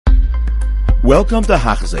Welcome to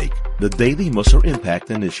HaChazek, the Daily Musar Impact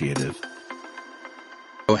Initiative.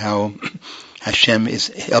 How HaShem is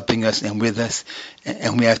helping us and with us,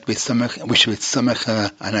 and we have to be samach, we should be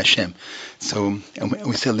samach on HaShem. So, and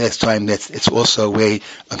we said last time that it's also a way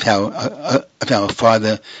of how a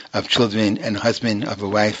father of children and husband of a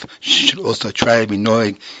wife should also try to be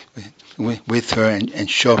knowing with her and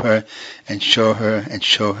show her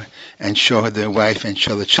the wife and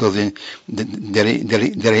show the children that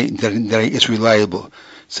he is reliable.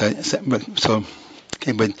 So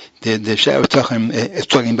okay, but the Sha'ar is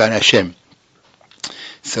talking about HaShem.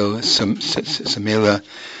 So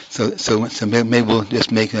maybe we'll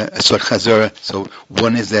just make a sort of chazorah. So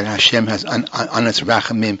one is that HaShem has on its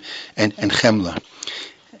rachamim and chemla.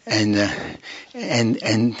 And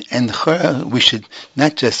we should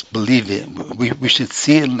not just believe it. We should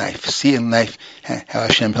see in life how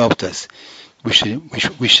Hashem helped us. We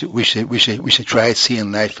should try to see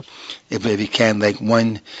in life if we can, like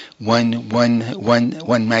one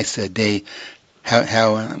mice a day,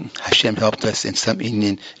 how Hashem helped us in some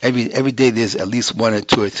evening. Every day there's at least one or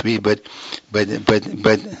two or three, but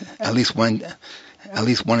at least one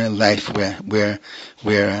in life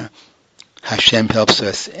where Hashem helps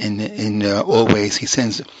us in all ways. He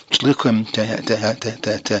sends shluchim to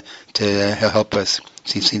help us.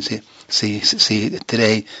 See,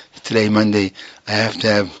 today Monday, I have to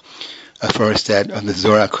have a forestat of the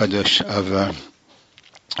Zohar Kadosh of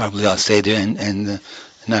Leil Seder and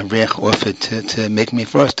Avrech offered to make me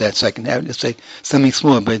forestat, so I can have just like something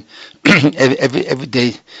small, but every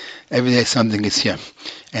day something is here,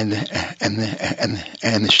 and the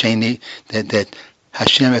sheni that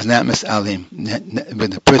Hashem is not misalim,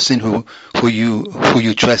 but the person who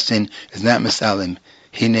you trust in is not misalim.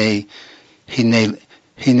 Hine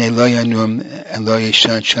lo yanum and lo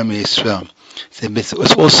yishan shama Yisrael. So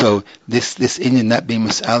it's also this Indian not being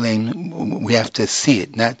misalim. We have to see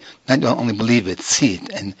it, not only believe it, see it,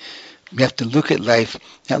 and we have to look at life,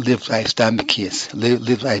 not live life stamikiyas,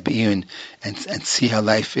 live life be'iyun, and see how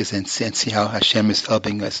life is, and see how Hashem is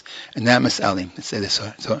helping us. And not misalim.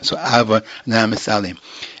 So Ava, not misalim.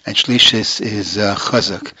 And Shlishis is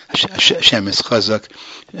chazak. Hashem is chazak.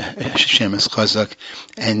 Hashem is chazak.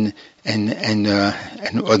 And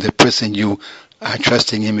or the person you are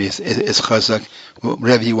trusting him is chazak.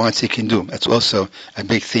 Whatever he wants, he can do. That's also a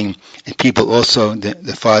big thing. And people also,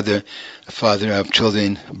 the father of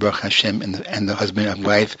children, Baruch Hashem, and the husband of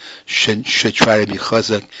wife should try to be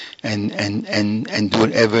chazak and do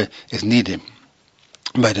whatever is needed.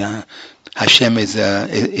 But Hashem is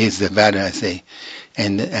the vada, I say,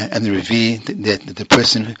 and the revi, that the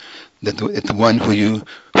person, that the one who you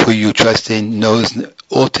trust in knows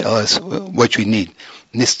all to us what you need.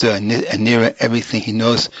 Nista and Nira, everything he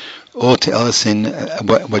knows all to us in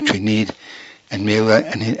what you need, and Mela,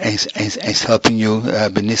 and he's helping you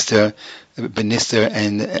Benister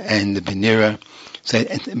and the Benira. So,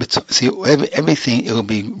 but see, everything it will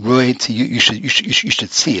be roy to you. You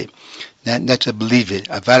should see it, not to believe it.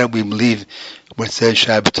 Avada, we believe what it says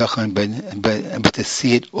Habitachon, but to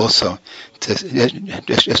see it also,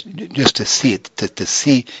 just to see it, to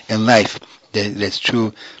see in life that's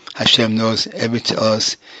true. Hashem knows every to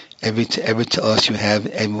us you have,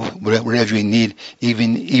 whatever you need,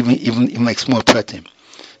 even like small pratim.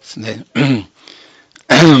 So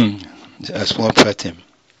a small pratim.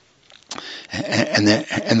 And the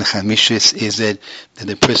chamishis is that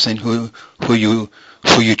the person who you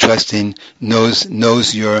trust in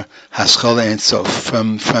knows your haskalah, and so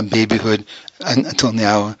from babyhood until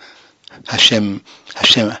now, Hashem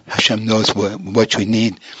knows what you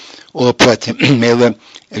need. All pratim, Mela,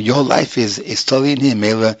 your life is totally in him.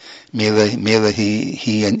 Mela,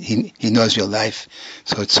 he knows your life.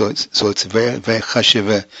 So it's very very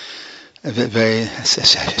chashiva. Very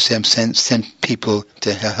Hashem sent people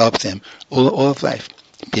to help them all of life.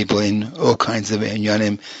 People in all kinds of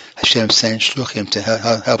inyanim, Hashem sent shluchim to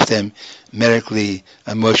help them medically,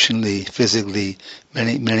 emotionally, physically,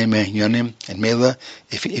 many inyanim. And Mela,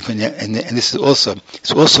 and this is also,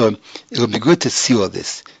 it will be good to see all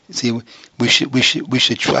this. See, we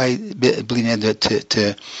should try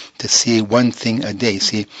to see one thing a day.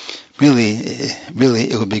 See, really,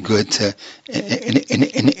 it would be good to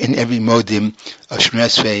in every modim of Shemini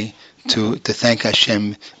Esrei to thank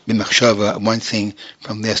Hashem b'machshava, one thing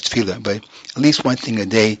from last tefillah, but at least one thing a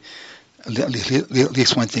day. At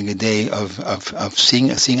least one thing a day of seeing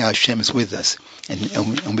how Hashem is with us, and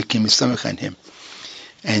we can be stomach on Him,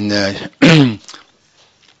 and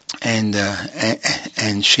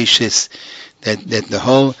shishis that the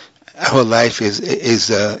whole our life is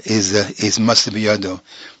must be yado.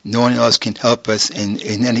 No one else can help us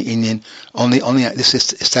in any Indian. Only this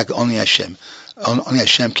is like only Hashem. Only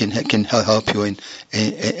Hashem can help you in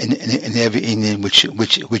every Indian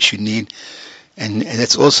which you need. And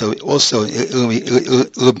that's also it'll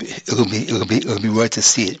be worth to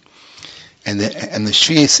see it. And the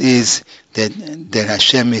shvius is that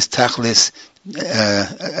Hashem is tachlis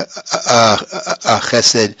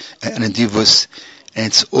chesed and adivus, and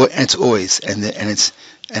it's always and it's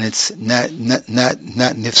not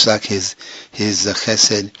nifsak his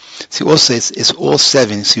chesed. See, also it's all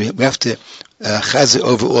seven. So we have to chaz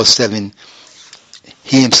over all seven.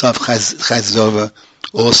 He himself chazes over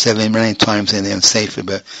all seven many times in the Sefer,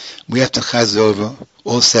 but we have to chaz over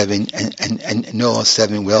all seven and know all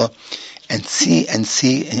seven well, and see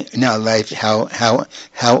in our life how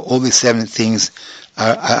all these seven things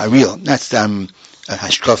are real, not some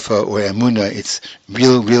hashkafa or emunah. It's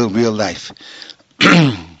real life.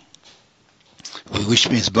 We wish to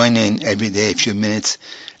be inspiring every day, a few minutes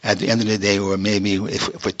at the end of the day, or maybe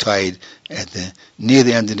if we're tired near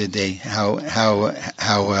the end of the day, how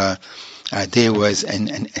our day was,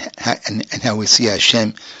 and how we see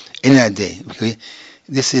Hashem in our day. Okay?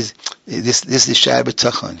 This is Sha'ar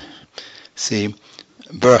Habitachon. See,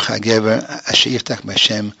 Baruch HaGever Asher Yiftach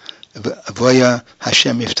B'Hashem Avoya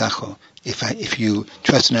Hashem Yiftacho. If you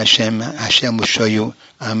trust in Hashem, Hashem will show you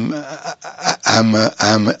I'm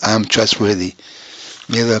trustworthy.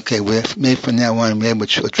 Maybe maybe from now on maybe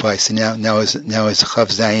we'll try. So now is Chav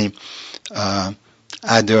Zayin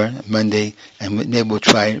Adar Monday, and maybe we'll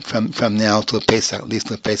try from now till Pesach, at least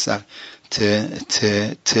till Pesach,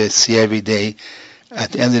 to see every day,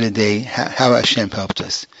 at the end of the day, how Hashem helped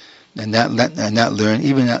us, and not learn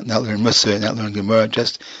Musar, not learn Gemara.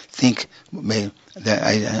 Just think. That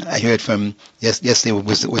I heard from yesterday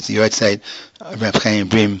was the yard side of Reb Chaim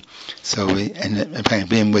Brim. So Reb Chaim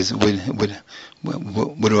Brim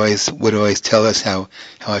would always tell us how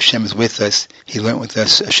Hashem is with us. He learned with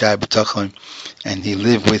us Sha'ar Habitachon, and he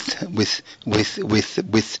lived with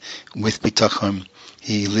bitachon.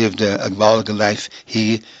 He lived a Gvalga life.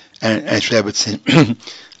 He and Rebbetzin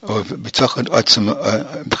or bitachon otzim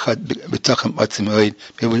oid.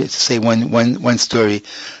 Maybe to say one story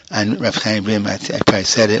on Rav Chaim Brim. I probably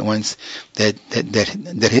said it once that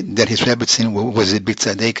his Rebbetzin was a big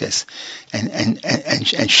tzaddikas,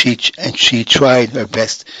 and she tried her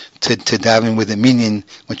best to daven with a minyan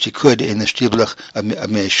when she could in the shtiblach of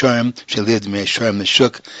Me'esharim. She lived in Me'esharim, the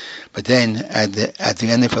shuk, but then at the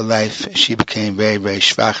end of her life she became very, very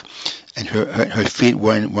shvach, and her feet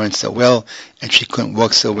weren't so well, and she couldn't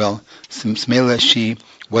walk so well. Smela, she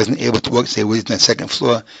wasn't able to walk. They was on the second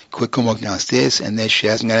floor, couldn't walk downstairs, and then she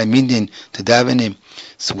hasn't got a minyan to daven him.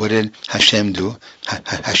 So what did Hashem do?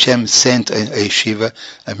 Hashem sent a yeshiva,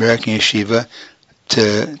 American yeshiva,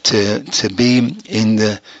 to be in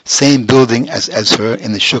the same building as her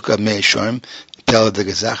in the shuk of Me'esharim,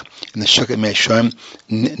 in the shuk of Me'esharim.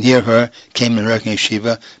 Near her came an American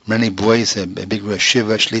yeshiva, many boys, a big Rosh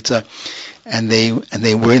Shiva, Shlita, and they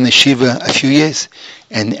were in the shiva a few years,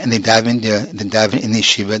 and they davened in the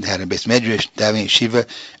yeshiva. They had a base medrash, davening yeshiva,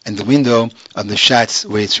 and the window of the shatz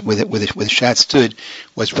where the shatz stood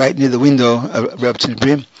was right near the window of Reb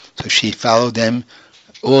Brim. So she followed them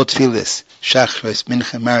all tefillas, Shachris,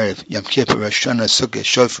 Mincha, Mariv, Yom Kippur, Rosh Hashanah, Sukkot,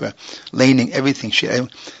 Shofar, laning, everything.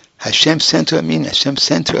 Hashem sent her a minyan.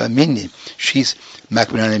 She's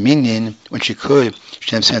makbid on a minyan when she could.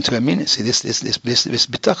 Hashem sent her a minyan. See, this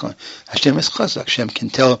bitachon. Hashem is chazak. Hashem can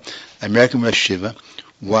tell American Rosh Shiva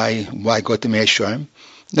why go to Me'esharim.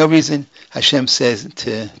 No reason. Hashem says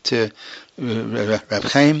to Reb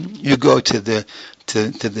Chaim, you go to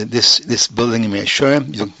this building in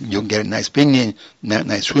Me'esharim. You'll get a nice binyan,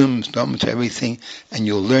 nice rooms, dormitory, everything, and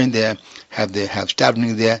you'll learn there. Have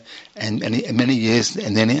davening there, and many years,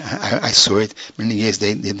 and then I saw it. Many years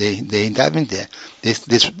they davened there.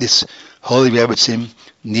 This holy Rebbetzin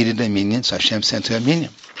needed a minyan, so Hashem sent her a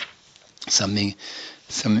minyan. Something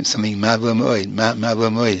mavla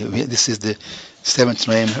moed. This is the seventh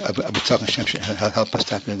name of Habitachon. Hashem should help us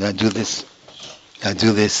to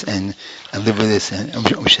do this, and live with this, and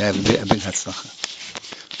we should have a big hatzlacha.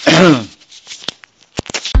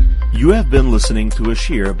 You have been listening to a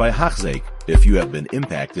shiur by Hachzeik. If you have been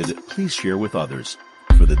impacted, please share with others.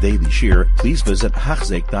 For the daily shiur, please visit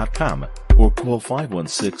hachzeik.com or call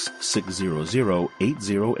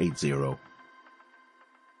 516-600-8080.